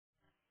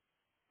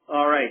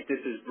All right, this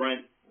is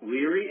Brent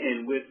Leary,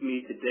 and with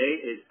me today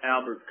is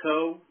Albert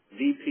Coe,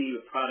 VP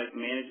of Product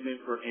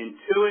Management for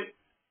Intuit.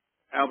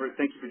 Albert,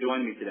 thank you for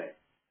joining me today.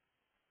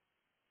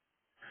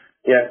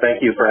 Yes,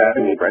 thank you for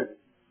having me, Brent.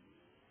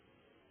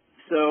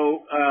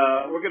 So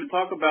we're going to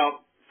talk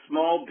about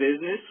small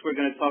business. We're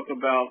going to talk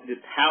about the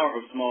power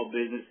of small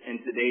business in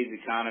today's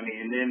economy,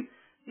 and then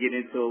get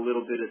into a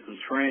little bit of some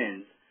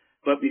trends.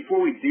 But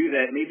before we do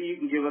that, maybe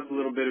you can give us a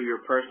little bit of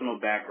your personal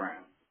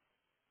background.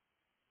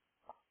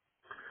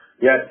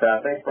 Yes,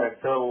 thanks, Brent.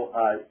 So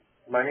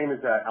my name is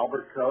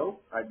Albert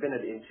Coe. I've been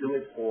at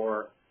Intuit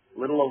for a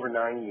little over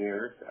 9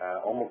 years,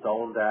 almost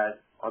all of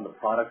that on the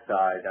product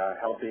side,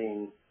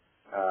 helping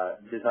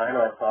design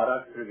our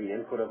products through the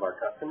input of our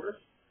customers.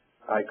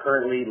 I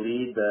currently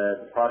lead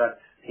the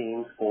product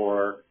teams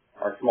for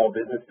our small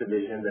business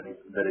division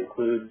that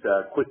includes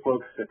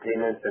QuickBooks,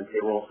 Payments, and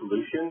Payroll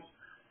Solutions.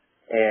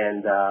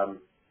 And,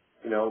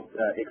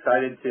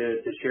 excited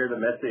to share the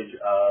message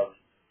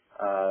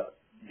of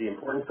the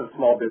importance of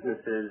small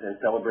businesses and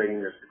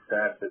celebrating their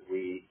success as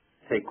we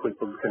take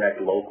QuickBooks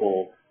Connect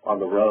local on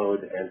the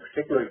road, and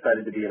particularly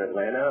excited to be in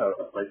Atlanta,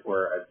 a place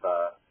where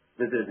I've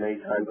visited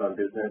many times on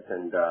business,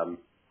 and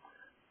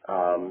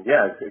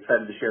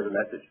excited to share the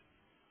message.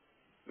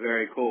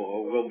 Very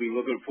cool. We'll be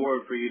looking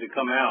forward for you to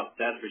come out,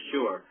 that's for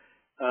sure.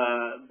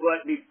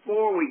 But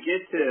before we get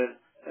to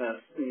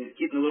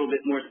getting a little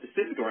bit more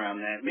specific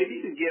around that,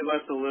 maybe you could give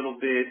us a little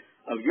bit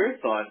of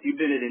your thoughts. You've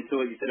been at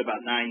Intuit, you said,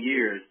 about 9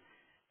 years.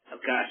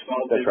 Gosh,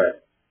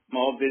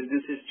 small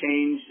business has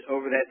changed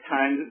over that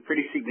time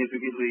pretty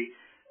significantly.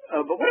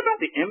 But what about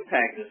the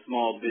impact of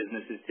small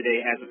businesses today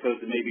as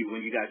opposed to maybe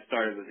when you guys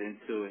started with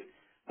Intuit?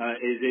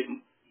 Is it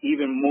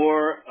even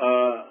more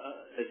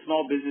a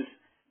small business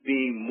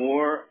being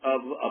more of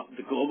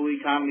the global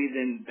economy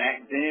than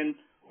back then,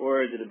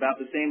 or is it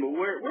about the same? But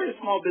where does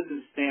small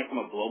business stand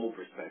from a global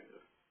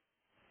perspective?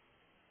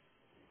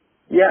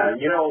 Yeah,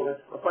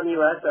 it's funny you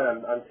asked that.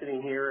 I'm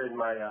sitting here in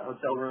my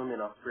hotel room in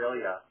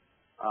Australia.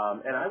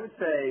 And I would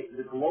say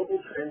the global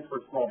trends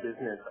for small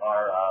business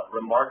are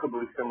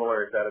remarkably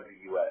similar to that of the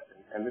U.S.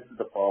 And this is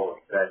the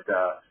following, that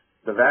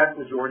the vast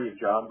majority of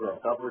job growth,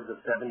 upwards of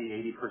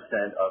 70-80%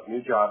 of new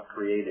jobs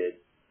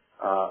created,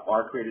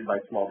 are created by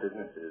small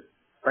businesses.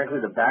 Frankly,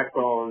 the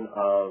backbone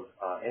of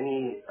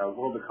any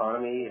world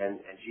economy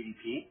and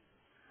GDP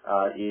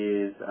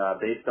is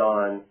based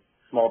on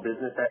small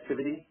business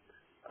activity.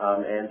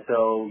 And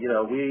so,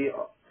 we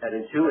at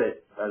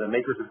Intuit, the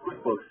makers of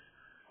QuickBooks,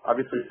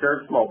 obviously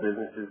serve small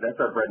businesses. That's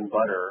our bread and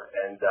butter.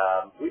 And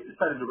we've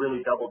decided to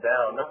really double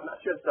down,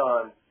 not just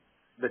on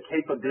the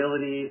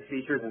capabilities,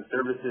 features, and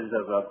services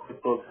of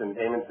QuickBooks and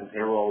Payments and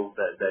Payroll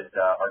that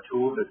are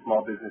tools that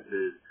small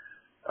businesses,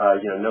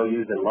 know,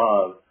 use, and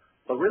love,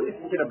 but really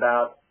thinking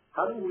about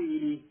how do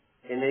we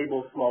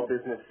enable small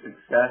business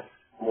success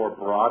more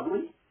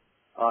broadly,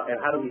 and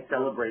how do we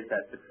celebrate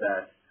that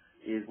success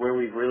is where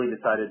we've really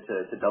decided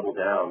to double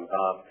down.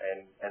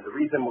 And the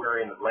reason we're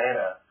in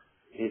Atlanta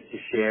is to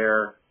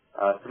share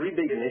 3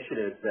 big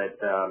initiatives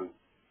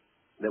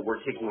that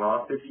we're kicking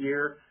off this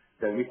year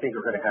that we think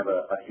are going to have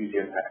a huge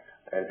impact.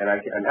 And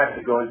I'm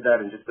happy to go into that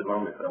in just a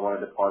moment, but I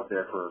wanted to pause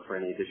there for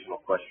any additional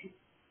questions.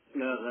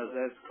 No,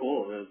 that's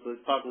cool.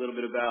 Let's talk a little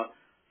bit about,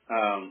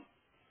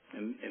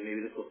 and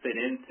maybe this will fit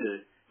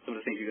into some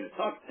of the things you're going to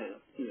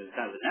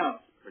kind of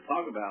announce or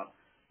talk about.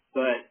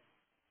 But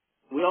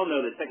we all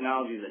know that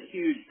technology is a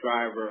huge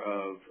driver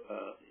of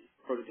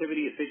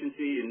productivity,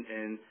 efficiency,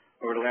 and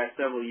over the last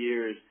several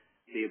years,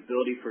 the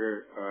ability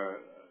for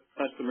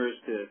customers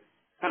to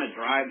kind of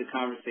drive the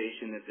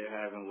conversation that they're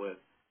having with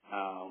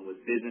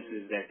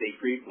businesses that they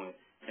frequent.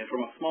 And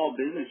from a small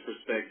business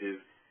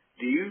perspective,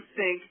 do you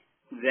think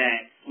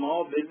that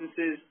small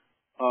businesses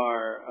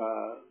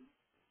are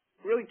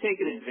really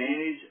taking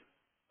advantage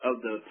of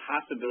the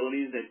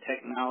possibilities that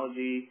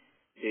technology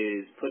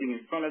is putting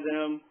in front of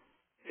them?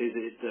 Is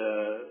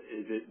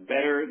it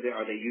better?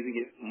 Are they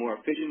using it more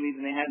efficiently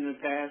than they had in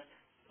the past?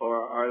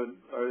 Or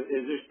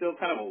is there still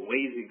kind of a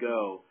ways to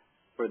go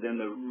for them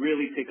to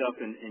really pick up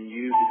and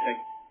use the tech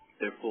to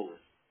their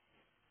fullest?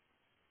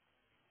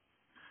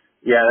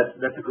 Yeah,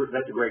 that's a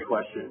great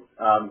question.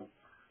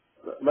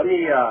 Let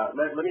me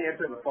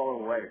answer it the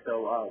following way.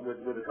 So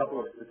with a couple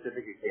of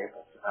specific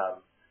examples.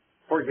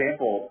 For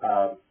example,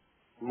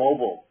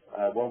 mobile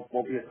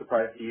won't be a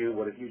surprise to you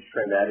what a huge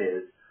trend that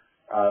is.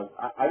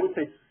 I would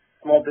say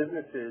small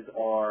businesses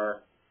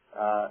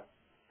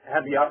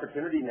have the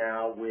opportunity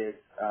now with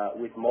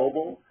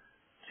mobile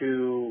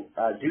to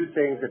do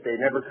things that they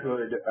never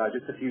could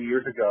just a few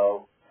years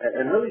ago,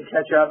 and really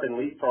catch up and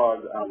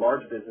leapfrog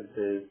large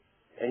businesses.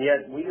 And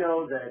yet we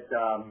know that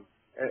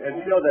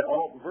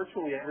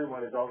virtually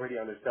everyone is already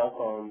on their cell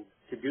phone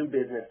to do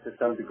business to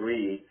some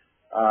degree,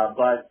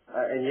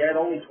 and yet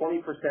only 20%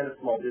 of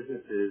small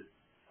businesses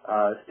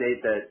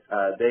state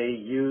that they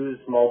use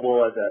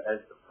mobile as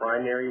the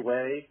primary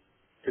way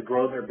to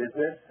grow their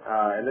business.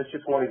 And that's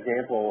just one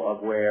example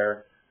of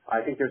where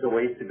I think there's a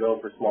ways to go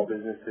for small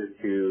businesses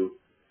to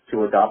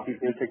adopt these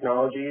new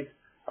technologies.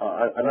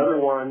 Another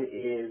one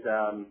is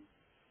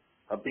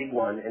a big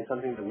one and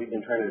something that we've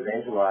been trying to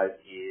evangelize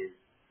is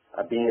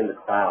being in the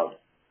cloud.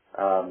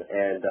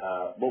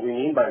 What we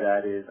mean by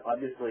that is,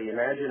 obviously,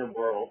 imagine a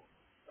world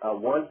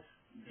once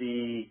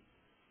the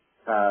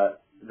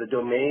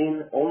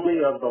domain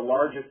only of the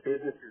largest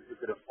businesses who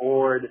could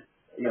afford,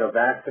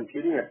 vast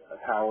computing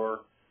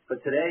power.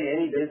 But today,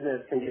 any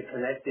business can get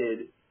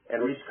connected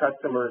and reach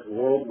customers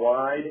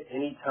worldwide,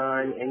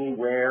 anytime,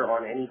 anywhere,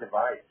 on any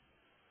device.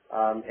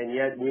 And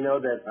yet, we know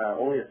that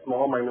only a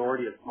small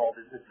minority of small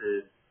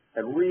businesses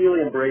have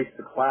really embraced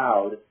the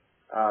cloud.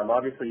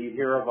 Obviously, you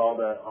hear of all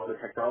the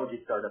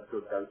technology startups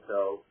who have done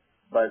so,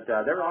 but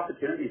there are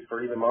opportunities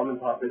for even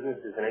mom-and-pop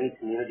businesses in any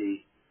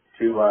community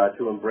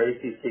to embrace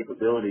these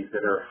capabilities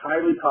that are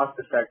highly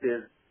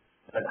cost-effective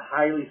and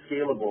highly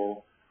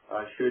scalable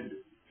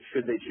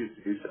should they choose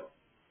to do so.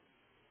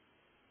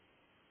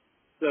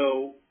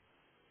 So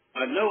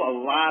I know a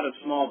lot of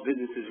small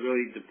businesses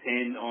really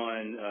depend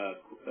on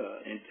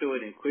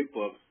Intuit and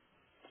QuickBooks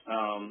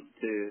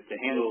to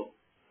handle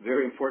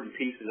very important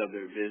pieces of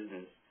their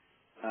business.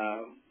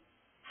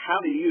 How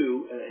do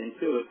you,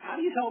 Intuit, how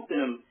do you help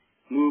them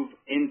move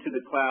into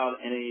the cloud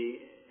in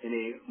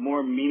a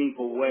more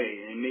meaningful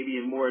way and maybe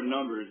in more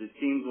numbers? It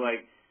seems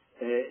like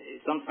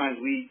sometimes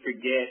we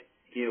forget,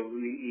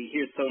 we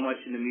hear so much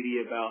in the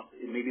media about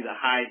maybe the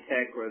high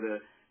tech or the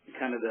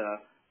kind of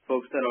the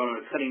folks that are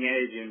on the cutting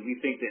edge, and we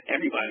think that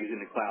everybody's in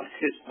the cloud at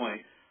this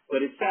point.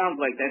 But it sounds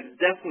like that's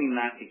definitely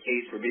not the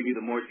case for maybe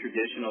the more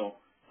traditional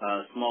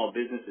small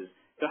businesses.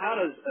 So how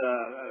does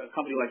a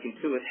company like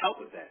Intuit help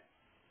with that?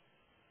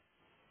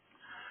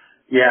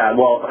 Yeah,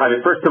 well, I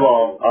mean, first of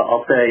all,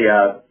 I'll say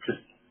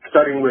just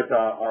starting with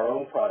our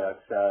own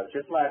products,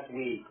 just last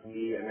week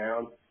we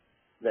announced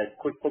that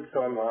QuickBooks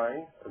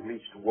Online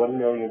reached 1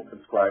 million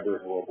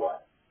subscribers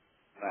worldwide.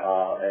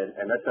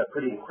 And that's a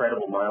pretty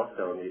incredible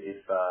milestone.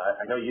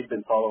 I know you've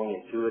been following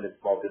Intuit and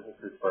small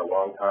businesses for a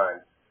long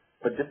time,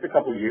 but just a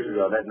couple of years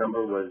ago, that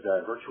number was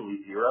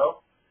virtually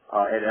zero,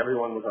 and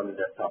everyone was on the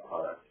desktop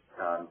product.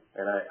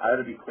 And I ought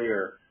to be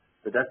clear,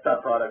 the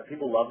desktop product,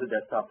 people love the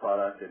desktop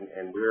product,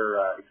 and we're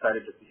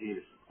excited to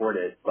continue to support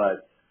it.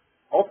 But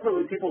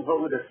ultimately, people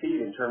vote with their feet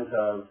in terms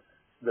of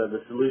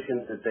the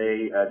solutions that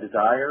they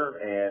desire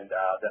and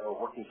that are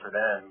working for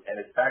them. And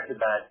it's back to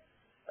that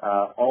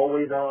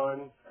always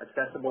on,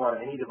 accessible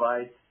on any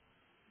device,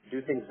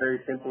 do things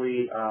very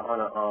simply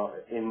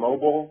in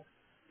mobile.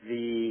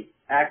 The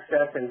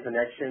access and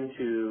connection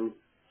to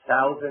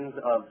thousands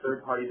of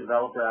third-party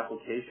developer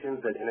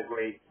applications that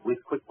integrate with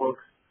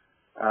QuickBooks.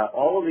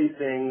 All of these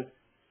things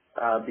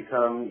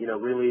become,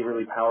 really,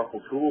 really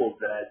powerful tools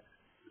that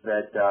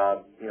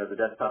the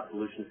desktop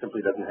solution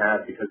simply doesn't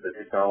have because the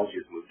technology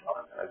has moved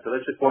on. So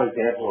that's just one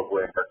example of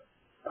where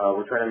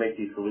we're trying to make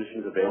these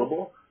solutions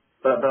available.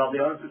 But I'll be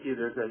honest with you,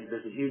 there's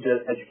a huge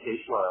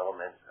educational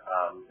element.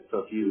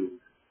 So if you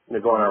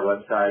go on our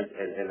website,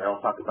 and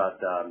I'll talk about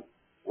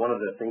one of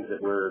the things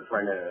that we're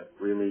trying to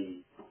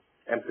really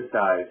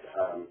emphasize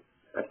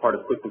as part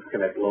of QuickBooks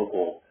Connect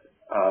Local.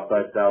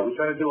 But we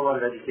try to do a lot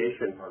of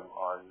education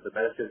on the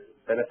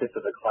benefits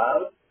of the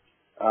cloud,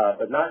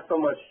 but not so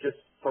much just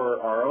for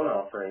our own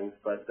offerings,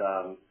 but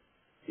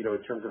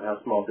in terms of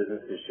how small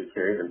businesses should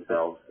carry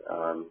themselves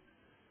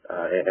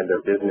and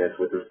their business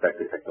with respect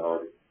to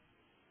technology.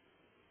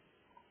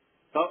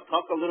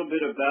 Talk a little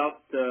bit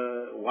about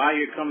why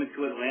you're coming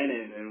to Atlanta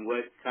and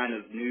what kind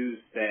of news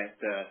that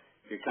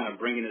you're kind of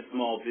bringing to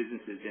small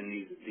businesses in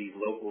these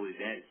local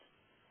events.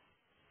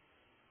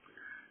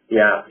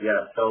 Yeah.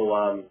 So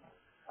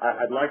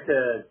I'd like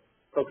to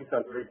focus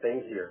on three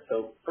things here.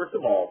 So first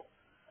of all,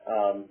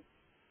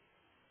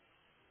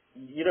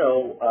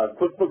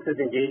 QuickBooks is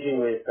engaging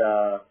with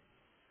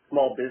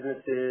small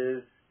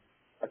businesses,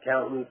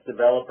 accountants,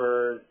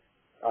 developers,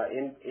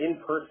 in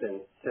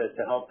person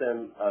to help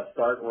them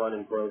start, run,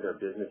 and grow their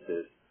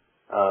businesses.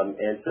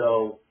 And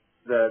so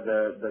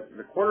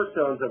the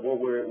cornerstones of what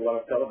we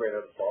want to celebrate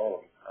are the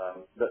following.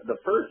 The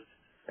first,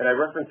 and I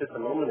referenced this a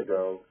moment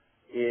ago,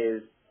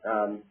 is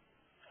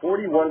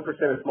 41%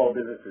 of small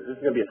businesses, this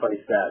is going to be a funny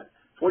stat,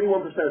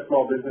 41% of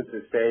small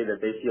businesses say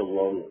that they feel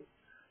lonely.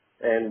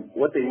 And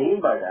what they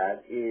mean by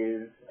that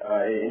is,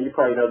 and you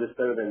probably know this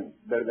better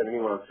than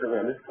anyone, certainly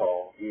on this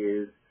call,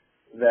 is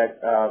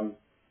that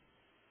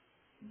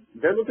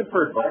they're looking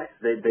for advice.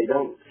 They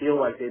don't feel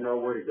like they know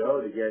where to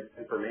go to get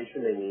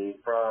information they need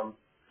from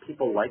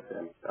people like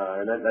them.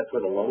 And that's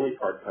where the lonely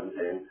part comes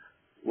in.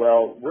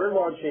 Well, we're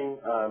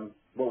launching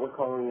what we're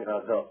calling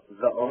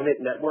the Own It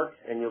Network,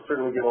 and you'll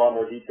certainly get a lot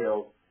more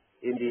details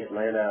in the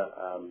Atlanta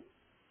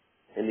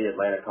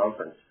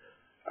conference.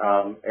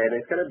 And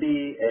it's going to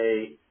be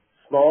a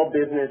small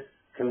business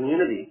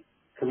community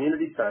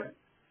site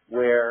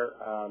where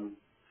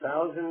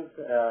thousands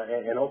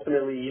and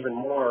ultimately even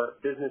more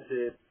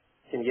businesses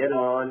can get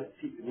on,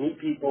 meet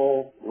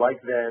people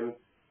like them,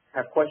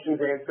 have questions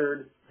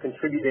answered,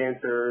 contribute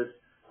answers,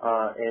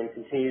 and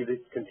continue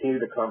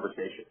the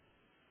conversation.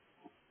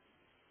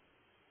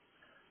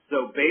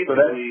 So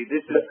basically,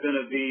 this is going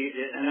to be,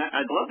 and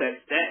I love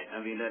that stat.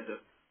 I mean, that's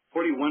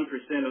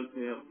 41% of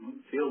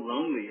feel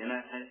lonely, and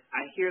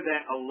I hear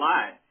that a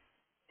lot.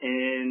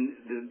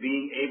 And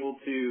being able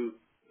to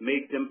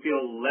make them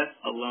feel less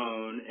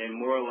alone and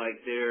more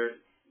like they're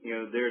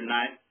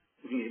not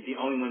the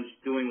only ones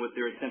doing what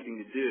they're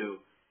attempting to do.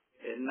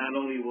 And not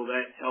only will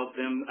that help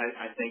them,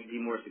 I think, be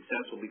more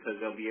successful because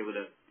they'll be able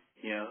to,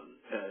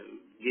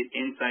 get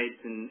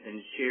insights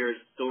and share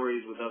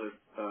stories with other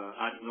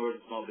entrepreneurs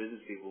and small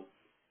business people,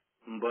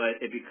 but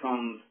it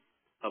becomes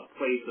a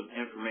place of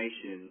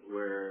information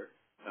where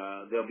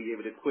they'll be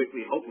able to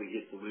quickly, hopefully,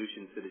 get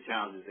solutions to the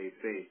challenges they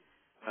face.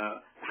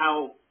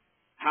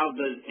 How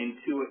does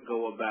Intuit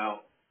go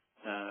about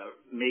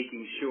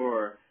making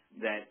sure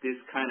that this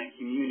kind of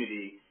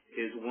community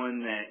is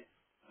one that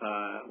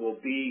will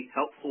be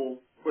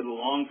helpful for the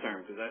long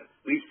term? Because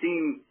we've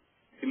seen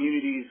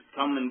communities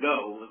come and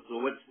go. So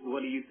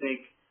what do you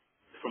think,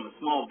 from a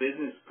small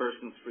business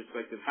person's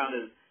perspective, how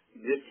does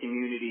this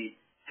community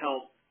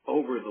help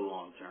over the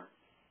long term?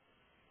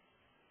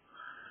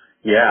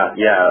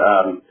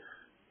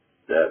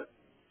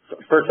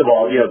 First of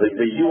all,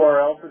 the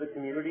URL for the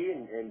community,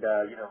 and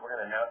we're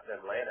going to announce in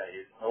Atlanta,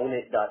 is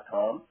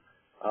ownit.com.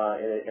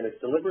 And it's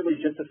deliberately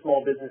just a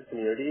small business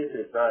community.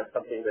 It's not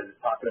something that is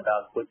talking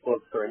about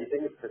QuickBooks or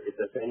anything. It's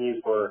a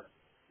venue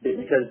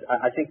because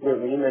I think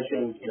when you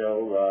mentioned,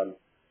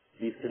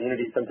 these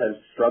communities sometimes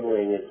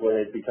struggling, it's when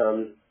it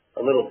becomes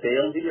a little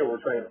salesy or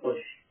we're trying to push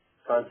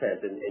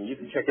content. And you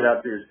can check it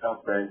out for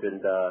yourself, Brent,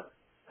 and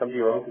come to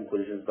your own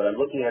conclusions. But I'm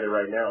looking at it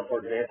right now. For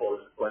example,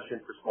 there's a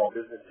question for small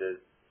businesses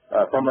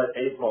from a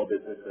small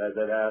business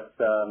that asks,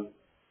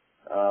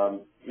 how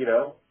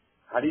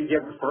do you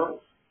get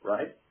referrals,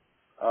 right?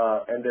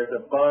 And there's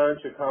a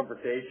bunch of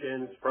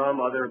conversations from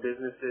other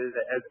businesses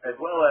as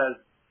well as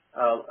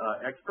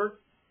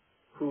experts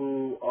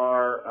who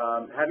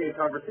are having a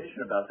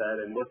conversation about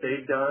that and what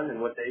they've done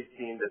and what they've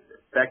seen that's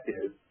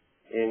effective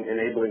in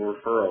enabling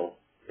referrals,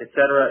 et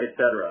cetera, et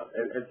cetera.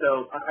 And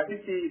so I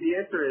think the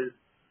answer is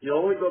you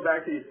only go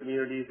back to these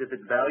communities if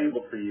it's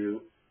valuable for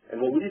you.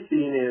 And what we've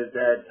seen is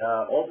that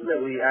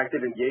ultimately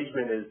active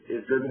engagement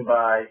is driven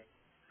by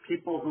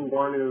people who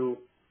want to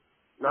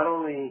not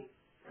only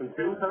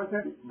consume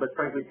content, but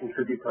frankly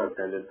contribute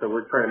content. And so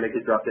we're trying to make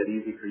it drop dead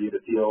easy for you to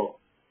feel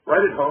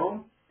right at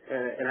home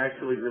and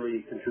actually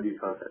really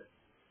contribute content.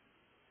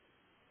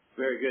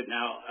 Very good.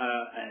 Now,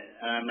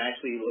 I'm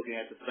actually looking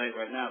at the site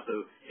right now.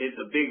 So it's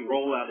a big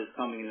rollout is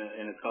coming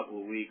in a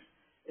couple of weeks.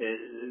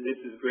 This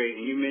is great.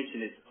 And you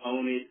mentioned it's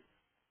ownit,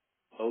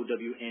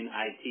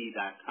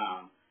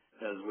 OWNIT.com.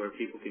 That's where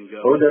people can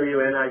go.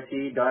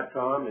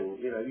 OWNIT.com, and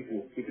you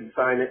can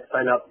sign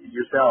up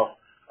yourself.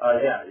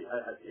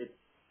 It's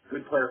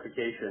good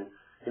clarification.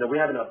 We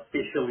haven't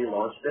officially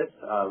launched this.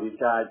 We've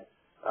got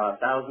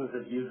thousands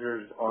of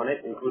users on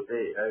it,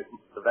 including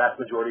the vast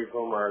majority of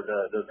whom are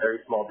the very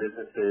small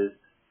businesses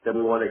that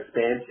we want to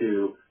expand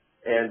to.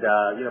 And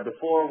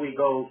before we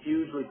go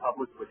hugely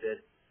public with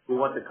it, we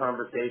want the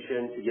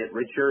conversation to get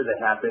richer. That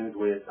happens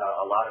with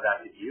a lot of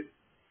active use.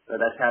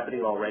 That's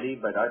happening already,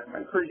 but I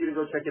encourage you to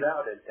go check it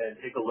out and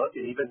take a look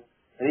and even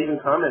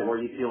comment where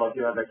you feel like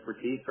you have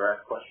expertise or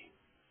ask questions.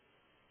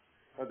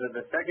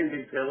 The second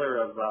big pillar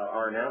of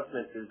our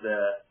announcements is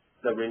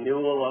the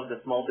renewal of the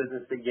Small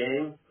Business Big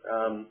Game,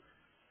 and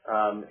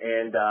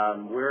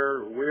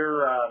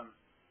we're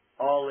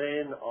all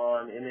in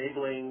on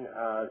enabling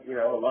a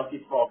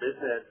lucky small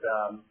business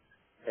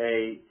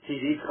a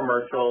TV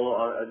commercial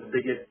on the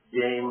biggest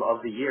game of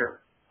the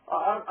year.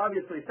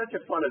 Obviously, such a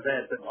fun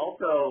event, but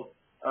also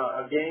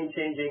a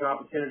game-changing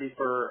opportunity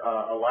for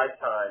a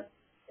lifetime.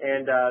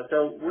 And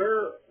so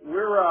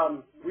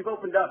we've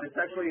opened up. It's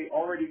actually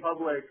already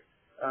public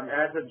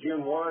as of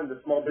June 1, the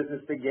Small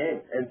Business Big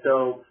Game. And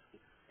so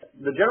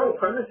the general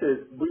premise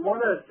is we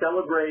want to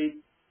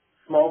celebrate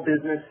small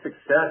business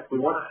success. We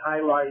want to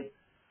highlight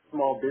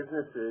small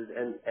businesses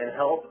and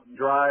help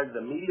drive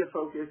the media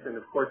focus. And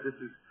of course, this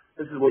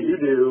is what you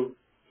do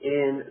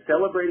in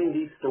celebrating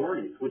these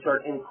stories, which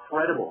are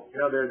incredible.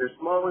 They're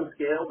small in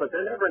scale, but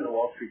they're never in the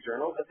Wall Street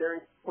Journal, but they're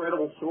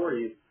incredible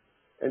stories.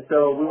 And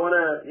so we want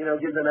to,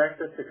 give them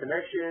access to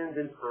connections,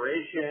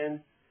 inspiration,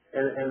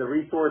 and the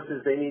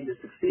resources they need to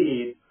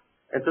succeed.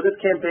 And so this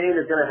campaign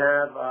is going to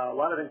have a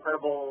lot of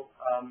incredible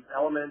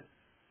elements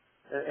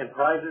and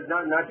prizes,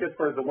 not just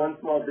for the one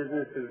small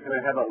business who's going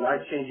to have a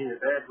life-changing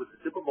event with the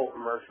Super Bowl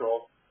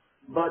commercial,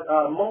 but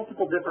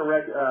multiple different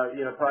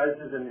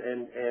prizes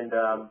and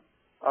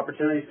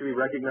opportunities to be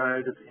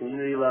recognized at the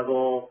community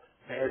level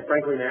and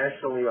frankly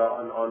nationally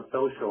on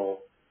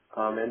social.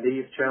 And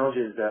these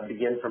challenges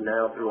begin from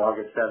now through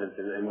August 7th,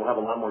 and we'll have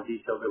a lot more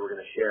details that we're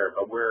going to share.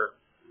 But we're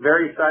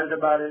very excited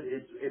about it.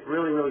 It's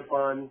really, really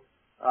fun.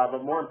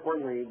 But more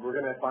importantly, we're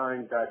going to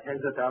find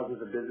tens of thousands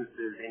of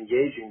businesses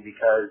engaging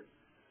because,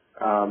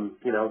 and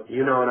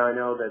I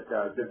know that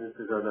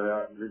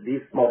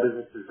these small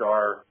businesses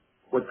are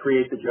what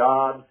create the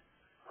jobs,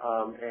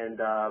 and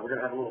we're going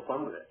to have a little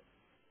fun with it.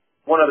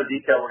 One other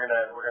detail we're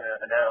gonna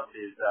announce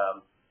is,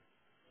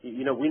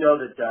 we know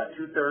that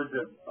 2/3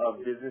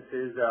 of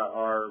businesses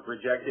are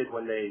rejected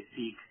when they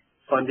seek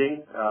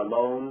funding,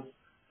 loans,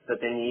 that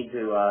they need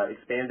to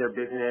expand their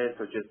business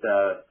or just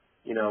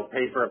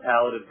pay for a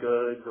pallet of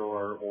goods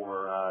or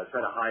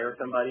try to hire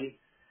somebody.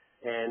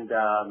 And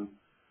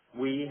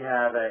we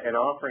have an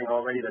offering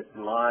already that's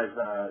been live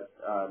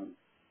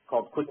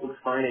called QuickBooks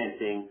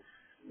Financing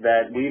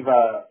that we've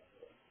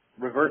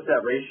reversed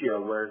that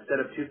ratio where instead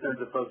of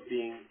 2/3 of folks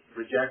being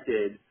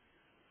rejected,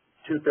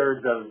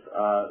 2/3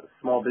 of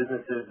small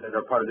businesses that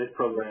are part of this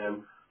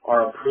program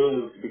are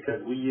approved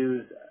because we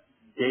use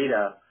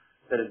data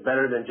that is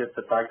better than just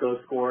the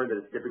FICO score that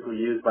is typically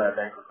used by a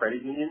bank or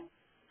credit union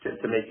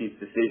to make these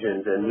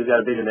decisions. And we've got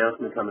a big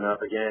announcement coming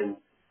up again,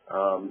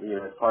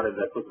 as part of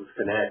the QuickBooks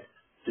Connect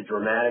to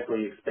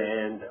dramatically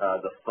expand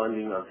the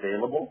funding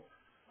available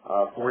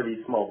for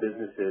these small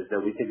businesses that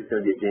we think is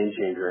going to be a game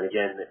changer. And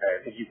again,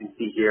 I think you can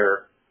see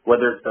here,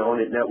 whether it's the Own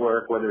It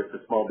Network, whether it's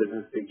the Small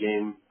Business Big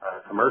Game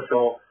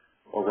commercial,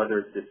 or whether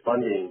it's this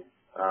funding,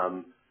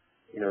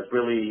 it's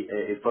really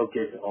a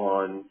focus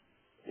on,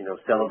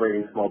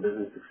 celebrating small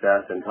business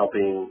success and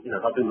helping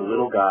the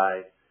little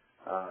guy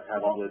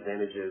have all the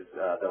advantages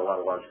that a lot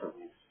of large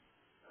companies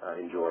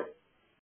enjoy.